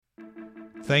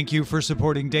Thank you for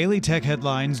supporting Daily Tech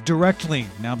Headlines directly.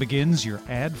 Now begins your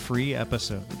ad-free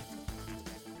episode.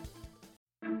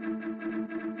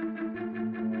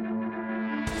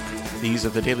 These are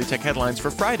the Daily Tech Headlines for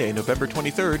Friday, November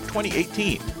 23rd,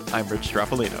 2018. I'm Rich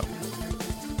Strappolino.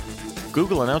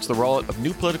 Google announced the rollout of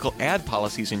new political ad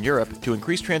policies in Europe to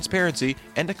increase transparency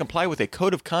and to comply with a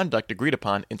code of conduct agreed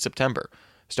upon in September.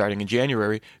 Starting in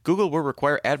January, Google will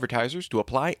require advertisers to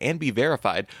apply and be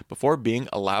verified before being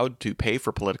allowed to pay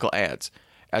for political ads.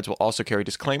 Ads will also carry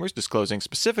disclaimers disclosing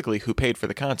specifically who paid for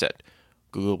the content.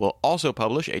 Google will also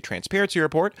publish a transparency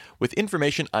report with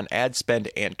information on ad spend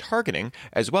and targeting,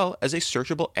 as well as a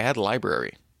searchable ad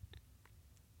library.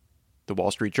 The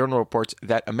Wall Street Journal reports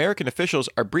that American officials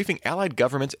are briefing allied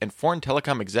governments and foreign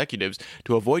telecom executives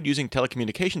to avoid using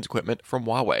telecommunications equipment from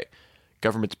Huawei.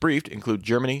 Governments briefed include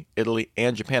Germany, Italy,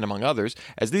 and Japan, among others,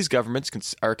 as these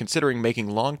governments are considering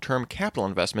making long-term capital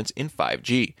investments in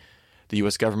 5G. The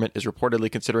U.S. government is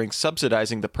reportedly considering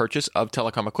subsidizing the purchase of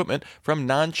telecom equipment from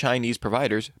non-Chinese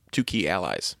providers to key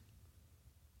allies.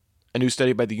 A new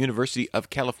study by the University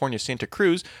of California, Santa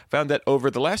Cruz found that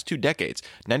over the last 2 decades,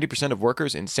 90% of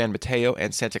workers in San Mateo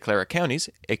and Santa Clara counties,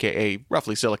 aka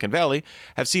roughly Silicon Valley,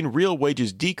 have seen real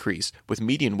wages decrease, with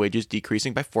median wages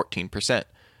decreasing by 14%.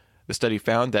 The study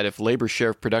found that if labor's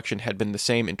share of production had been the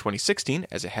same in 2016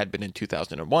 as it had been in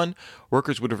 2001,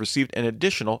 workers would have received an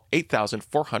additional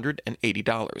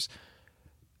 $8,480.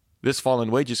 This fall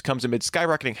in wages comes amid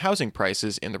skyrocketing housing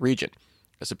prices in the region.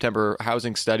 A September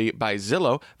housing study by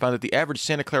Zillow found that the average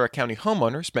Santa Clara County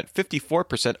homeowner spent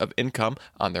 54% of income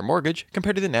on their mortgage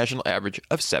compared to the national average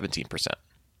of 17%.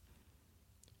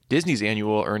 Disney's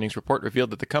annual earnings report revealed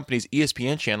that the company's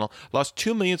ESPN channel lost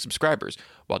 2 million subscribers,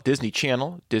 while Disney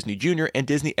Channel, Disney Junior, and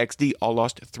Disney XD all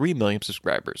lost 3 million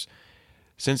subscribers.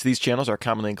 Since these channels are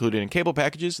commonly included in cable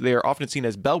packages, they are often seen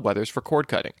as bellwethers for cord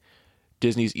cutting.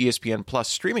 Disney's ESPN Plus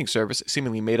streaming service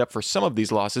seemingly made up for some of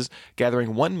these losses,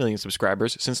 gathering 1 million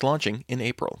subscribers since launching in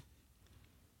April.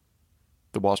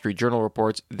 The Wall Street Journal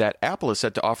reports that Apple is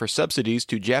set to offer subsidies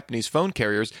to Japanese phone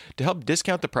carriers to help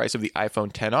discount the price of the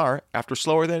iPhone XR after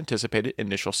slower than anticipated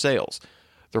initial sales.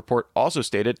 The report also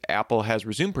stated Apple has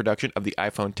resumed production of the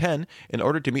iPhone X in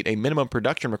order to meet a minimum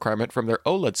production requirement from their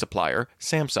OLED supplier,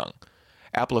 Samsung.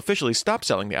 Apple officially stopped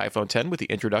selling the iPhone X with the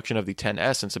introduction of the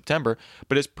XS in September,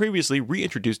 but has previously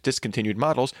reintroduced discontinued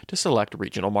models to select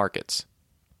regional markets.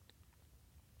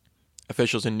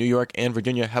 Officials in New York and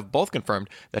Virginia have both confirmed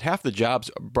that half the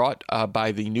jobs brought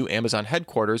by the new Amazon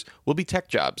headquarters will be tech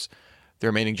jobs. The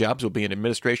remaining jobs will be in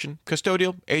administration,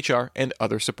 custodial, HR, and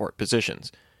other support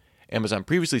positions. Amazon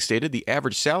previously stated the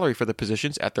average salary for the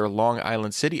positions at their Long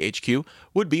Island City HQ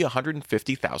would be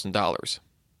 $150,000.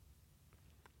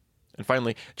 And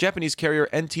finally, Japanese carrier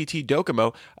NTT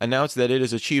Docomo announced that it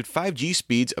has achieved 5G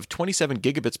speeds of 27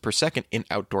 gigabits per second in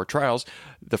outdoor trials,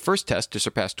 the first test to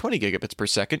surpass 20 gigabits per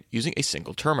second using a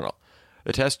single terminal.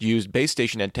 The test used base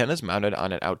station antennas mounted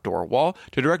on an outdoor wall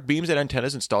to direct beams at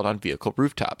antennas installed on vehicle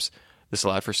rooftops. This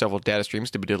allowed for several data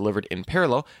streams to be delivered in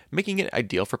parallel, making it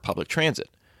ideal for public transit.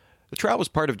 The trial was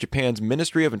part of Japan's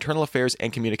Ministry of Internal Affairs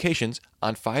and Communications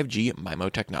on 5G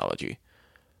MIMO technology.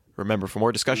 Remember, for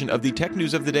more discussion of the tech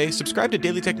news of the day, subscribe to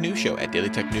Daily Tech News Show at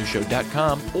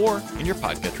dailytechnewsshow.com or in your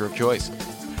podcatcher of choice.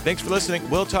 Thanks for listening.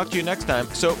 We'll talk to you next time.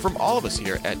 So from all of us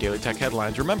here at Daily Tech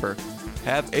Headlines, remember,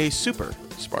 have a super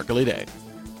sparkly day.